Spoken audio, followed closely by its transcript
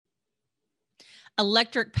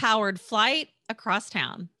electric powered flight across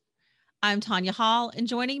town. I'm Tanya Hall, and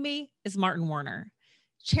joining me is Martin Werner,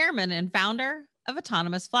 chairman and founder of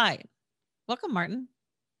Autonomous Flight. Welcome, Martin.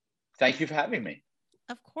 Thank you for having me.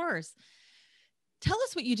 Of course. Tell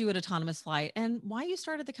us what you do at Autonomous Flight and why you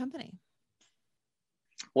started the company.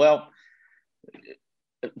 Well,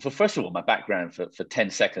 first of all, my background for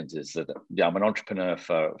 10 seconds is that I'm an entrepreneur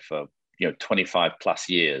for 25 plus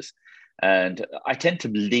years. And I tend to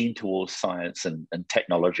lean towards science and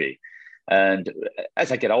technology. And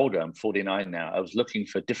as I get older, I'm 49 now, I was looking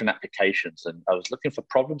for different applications and I was looking for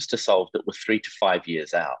problems to solve that were 3 to 5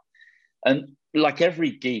 years out. And like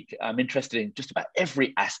every geek, I'm interested in just about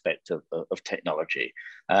every aspect of technology.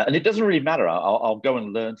 And it doesn't really matter. I'll go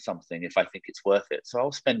and learn something if I think it's worth it. So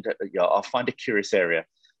I'll find a curious area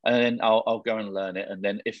and then I'll go and learn it. And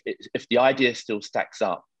then if the idea still stacks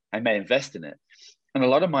up, I may invest in it. And a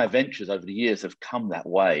lot of my ventures over the years have come that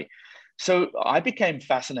way. So I became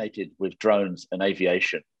fascinated with drones and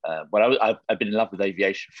aviation. I've been in love with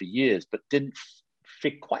aviation for years, but didn't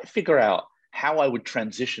quite figure out how I would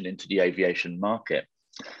transition into the aviation market.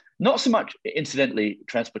 Not so much, incidentally,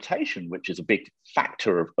 transportation, which is a big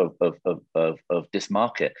factor of this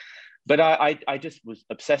market, but I just was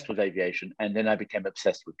obsessed with aviation, and then I became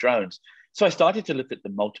obsessed with drones. So I started to look at the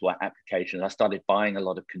multiple applications. I started buying a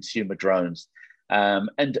lot of consumer drones.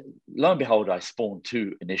 And lo and behold, I spawned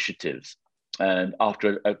 2 initiatives. And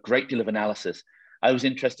after a great deal of analysis, I was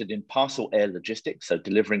interested in parcel air logistics, so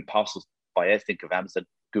delivering parcels by air. Think of Amazon,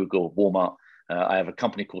 Google, Walmart. I have a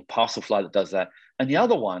company called Parcelfly that does that. And the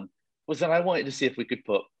other one was that I wanted to see if we could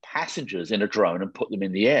put passengers in a drone and put them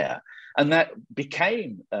in the air. And that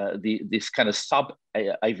became this kind of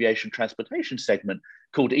sub-aviation transportation segment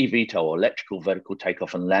called eVTOL, or electrical vertical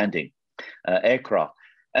takeoff and landing aircraft.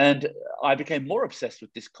 And I became more obsessed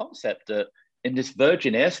with this concept that in this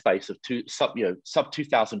virgin airspace of sub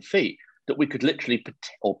 2,000 feet, that we could literally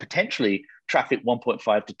or potentially traffic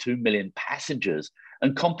 1.5 to 2 million passengers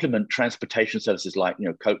and complement transportation services like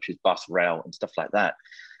coaches, bus, rail, and stuff like that.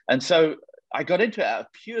 And so I got into it out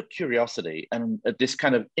of pure curiosity and this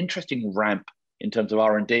kind of interesting ramp in terms of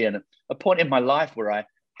R&D, and a point in my life where I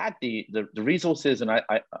had the resources and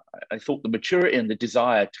I thought the maturity and the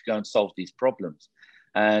desire to go and solve these problems.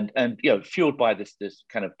 And fueled by this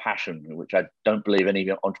kind of passion, which I don't believe any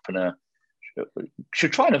entrepreneur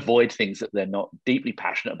should try and avoid things that they're not deeply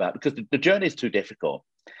passionate about, because the journey is too difficult.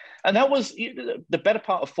 And that was the better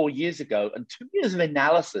part of 4 years ago, and 2 years of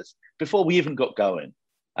analysis before we even got going.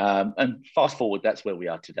 And fast forward, that's where we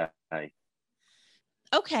are today.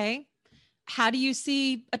 Okay. How do you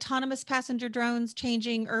see autonomous passenger drones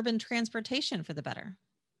changing urban transportation for the better?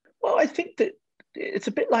 Well, I think that it's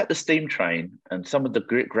a bit like the steam train and some of the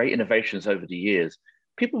great innovations over the years.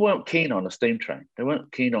 People weren't keen on a steam train. They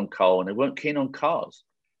weren't keen on coal, and they weren't keen on cars.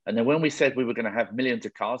 And then when we said we were going to have millions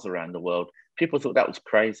of cars around the world, people thought that was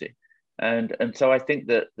crazy. And so I think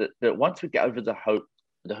that once we get over the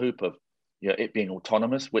hoop of it being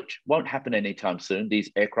autonomous, which won't happen anytime soon,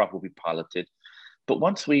 these aircraft will be piloted. But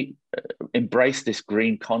once we embrace this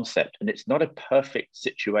green concept, and it's not a perfect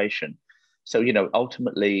situation. So,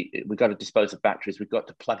 ultimately, we've got to dispose of batteries. We've got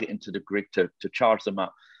to plug it into the grid to charge them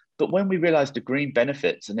up. But when we realize the green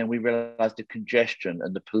benefits, and then we realize the congestion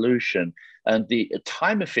and the pollution and the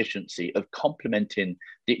time efficiency of complementing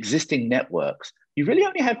the existing networks, you really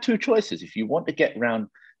only have 2 choices. If you want to get around,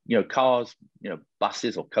 cars,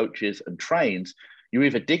 buses or coaches and trains, you're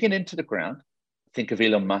either digging into the ground, think of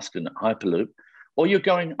Elon Musk and Hyperloop, or you're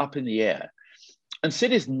going up in the air. And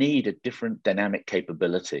cities need a different dynamic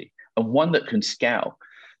capability, and one that can scale.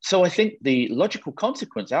 So I think the logical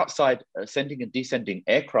consequence outside ascending and descending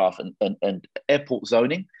aircraft and airport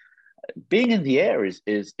zoning, being in the air is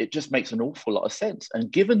it just makes an awful lot of sense.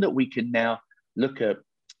 And given that we can now look at,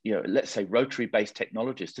 let's say rotary-based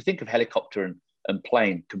technologies, to think of helicopter and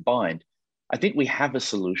plane combined, I think we have a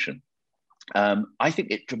solution. I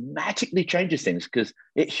think it dramatically changes things because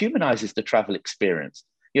it humanizes the travel experience.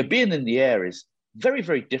 Being in the air is very,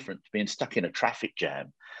 very different to being stuck in a traffic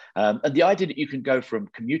jam. And the idea that you can go from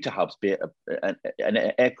commuter hubs, be it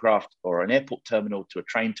an aircraft or an airport terminal to a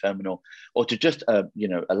train terminal, or to just a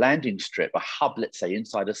landing strip, a hub, let's say,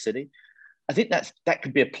 inside a city, I think that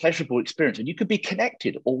could be a pleasurable experience, and you could be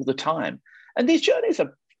connected all the time. And these journeys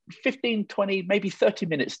are 15, 20, maybe 30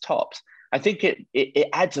 minutes tops. I think it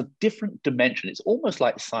adds a different dimension. It's almost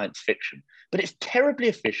like science fiction, but it's terribly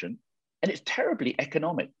efficient and it's terribly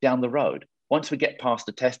economic down the road once we get past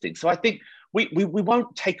the testing. So I think we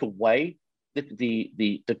won't take away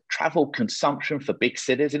the travel consumption for big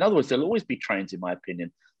cities. In other words, there'll always be trains, in my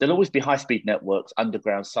opinion. There'll always be high-speed networks,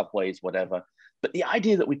 underground subways, whatever. But the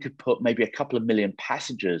idea that we could put maybe a couple of million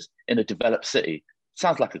passengers in a developed city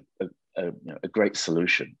sounds like a great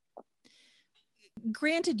solution.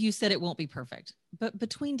 Granted, you said it won't be perfect, but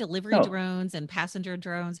between delivery No. drones and passenger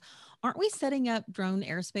drones, aren't we setting up drone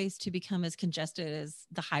airspace to become as congested as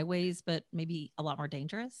the highways, but maybe a lot more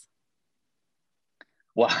dangerous?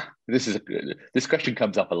 Well, this question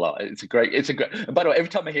comes up a lot. It's a great, and by the way, every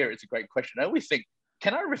time I hear it, it's a great question. I always think,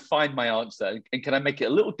 can I refine my answer and can I make it a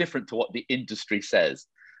little different to what the industry says?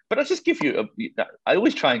 But I'll just give you, I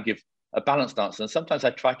always try and give a balanced answer. And sometimes I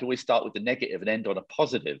try to always start with the negative and end on a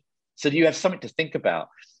positive. So you have something to think about.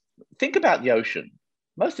 Think about the ocean.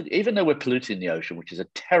 Even though we're polluting the ocean, which is a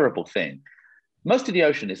terrible thing, most of the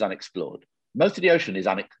ocean is unexplored. Most of the ocean is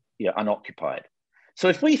unoccupied. So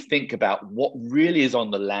if we think about what really is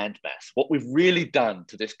on the landmass, what we've really done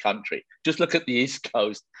to this country, just look at the East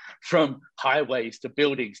Coast, from highways to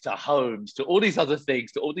buildings to homes to all these other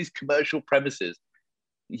things, to all these commercial premises,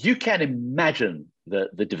 you can imagine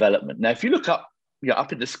the development. Now, if you look up,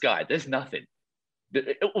 up in the sky, there's nothing.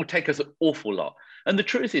 It will take us an awful lot. And the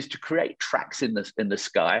truth is, to create tracks in the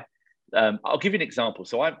sky, I'll give you an example.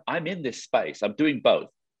 So I'm in this space. I'm doing both.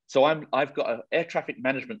 So I've got an air traffic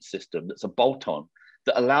management system that's a bolt-on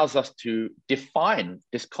that allows us to define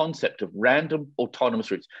this concept of random autonomous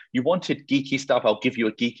routes. You wanted geeky stuff, I'll give you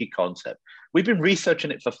a geeky concept. We've been researching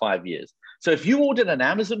it for 5 years. So if you ordered an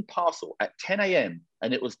Amazon parcel at 10 a.m.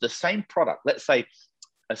 and it was the same product, let's say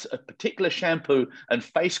a particular shampoo and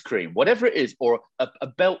face cream, whatever it is, or a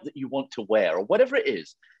belt that you want to wear, or whatever it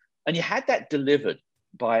is, and you had that delivered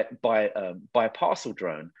by a parcel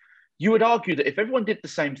drone, you would argue that if everyone did the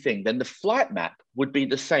same thing, then the flight map would be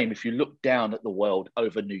the same if you look down at the world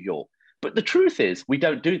over New York. But the truth is, we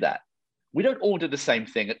don't do that. We don't order the same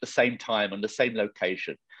thing at the same time on the same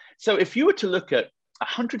location. So if you were to look at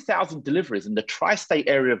 100,000 deliveries in the tri-state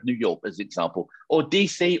area of New York, as an example, or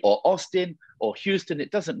DC, or Austin, or Houston, it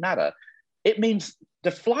doesn't matter. It means the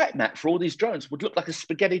flight map for all these drones would look like a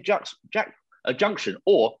spaghetti junction,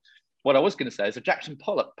 or what I was going to say is a Jackson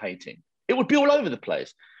Pollock painting. It would be all over the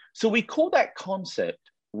place. So we call that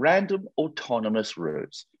concept random autonomous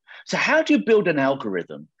routes. So how do you build an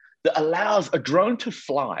algorithm that allows a drone to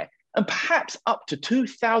fly, and perhaps up to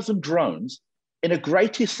 2,000 drones in a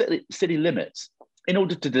greater city limits, in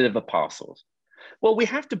order to deliver parcels? Well, we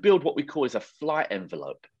have to build what we call is a flight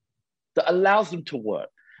envelope that allows them to work.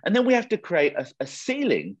 And then we have to create a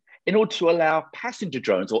ceiling in order to allow passenger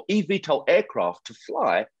drones or eVTOL aircraft to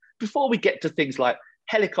fly before we get to things like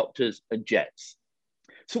helicopters and jets.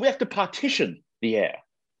 So we have to partition the air.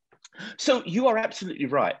 So you are absolutely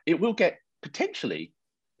right. It will get potentially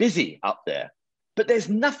busy up there, but there's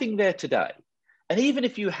nothing there today. And even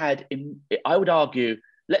if you had, I would argue,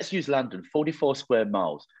 let's use London, 44 square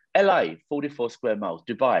miles, LA, 44 square miles,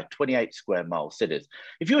 Dubai, 28 square mile cities.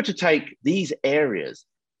 If you were to take these areas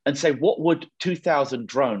and say, what would 2,000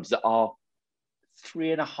 drones that are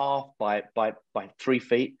 3.5 by 3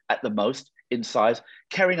 feet at the most in size,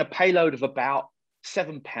 carrying a payload of about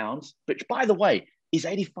 7 pounds, which, by the way, is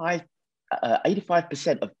 85%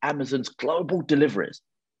 of Amazon's global deliveries.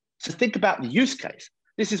 So think about the use case.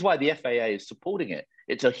 This is why the FAA is supporting it.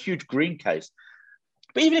 It's a huge green case.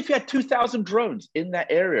 But even if you had 2,000 drones in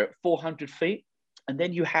that area at 400 feet, and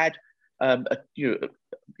then you had eVTOL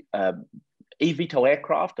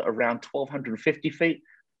aircraft at around 1,250 feet,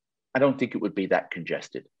 I don't think it would be that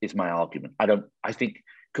congested, is my argument. I think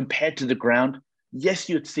compared to the ground, yes,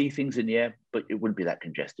 you'd see things in the air, but it wouldn't be that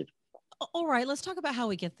congested. All right, let's talk about how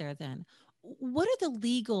we get there then. What are the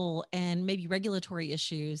legal and maybe regulatory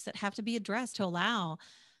issues that have to be addressed to allow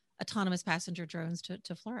autonomous passenger drones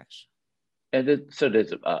to flourish? And so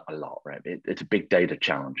there's a lot, right? It's a big data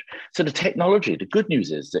challenge. So the technology, the good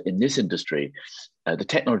news is that in this industry, the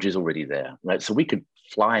technology is already there, right? So we could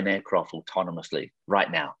fly an aircraft autonomously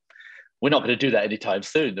right now. We're not going to do that anytime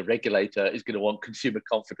soon. The regulator is going to want consumer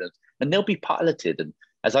confidence, and they'll be piloted. And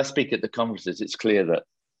as I speak at the conferences, it's clear that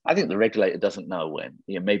I think the regulator doesn't know when.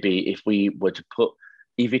 Maybe if we were to put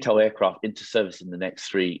eVTOL aircraft into service in the next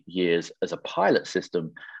 3 years as a pilot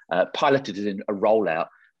system, piloted in a rollout,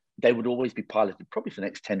 they would always be piloted probably for the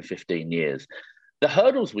next 10, 15 years. The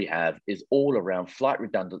hurdles we have is all around flight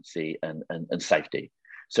redundancy and safety.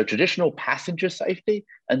 So traditional passenger safety,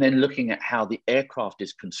 and then looking at how the aircraft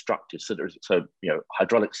is constructed. So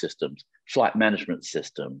hydraulic systems, flight management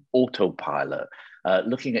system, autopilot,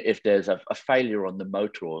 looking at if there's a failure on the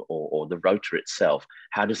motor or the rotor itself,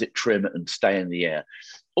 how does it trim and stay in the air?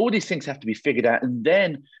 All these things have to be figured out. And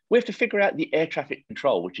then we have to figure out the air traffic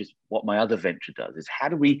control, which is what my other venture does, is how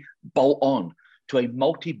do we bolt on to a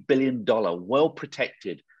multi-billion-dollar,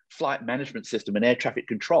 well-protected flight management system and air traffic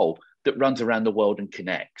control that runs around the world and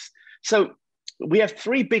connects. So we have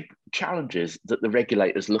three big challenges that the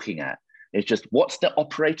regulator's looking at. It's just what's the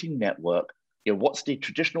operating network, what's the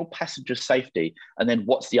traditional passenger safety, and then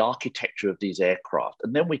what's the architecture of these aircraft.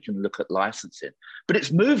 And then we can look at licensing. But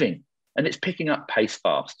it's moving and it's picking up pace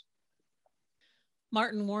fast.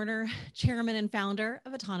 Martin Warner, chairman and founder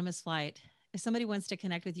of Autonomous Flight. If somebody wants to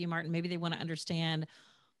connect with you, Martin, maybe they want to understand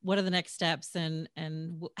what are the next steps and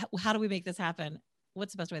how do we make this happen?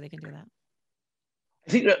 What's the best way they can do that?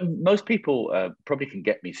 I think that most people probably can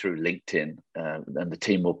get me through LinkedIn, and the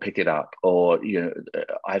team will pick it up. Or,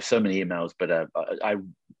 I have so many emails, but I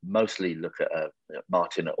mostly look at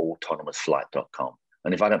martin@autonomousflight.com.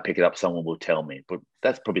 And if I don't pick it up, someone will tell me. But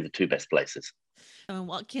that's probably the two best places.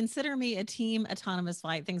 Well, consider me a team Autonomous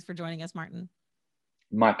Flight. Thanks for joining us, Martin.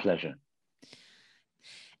 My pleasure.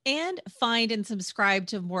 And find and subscribe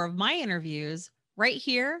to more of my interviews right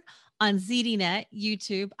here on ZDNet,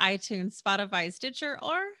 YouTube, iTunes, Spotify, Stitcher,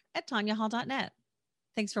 or at tanyahall.net.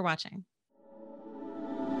 Thanks for watching.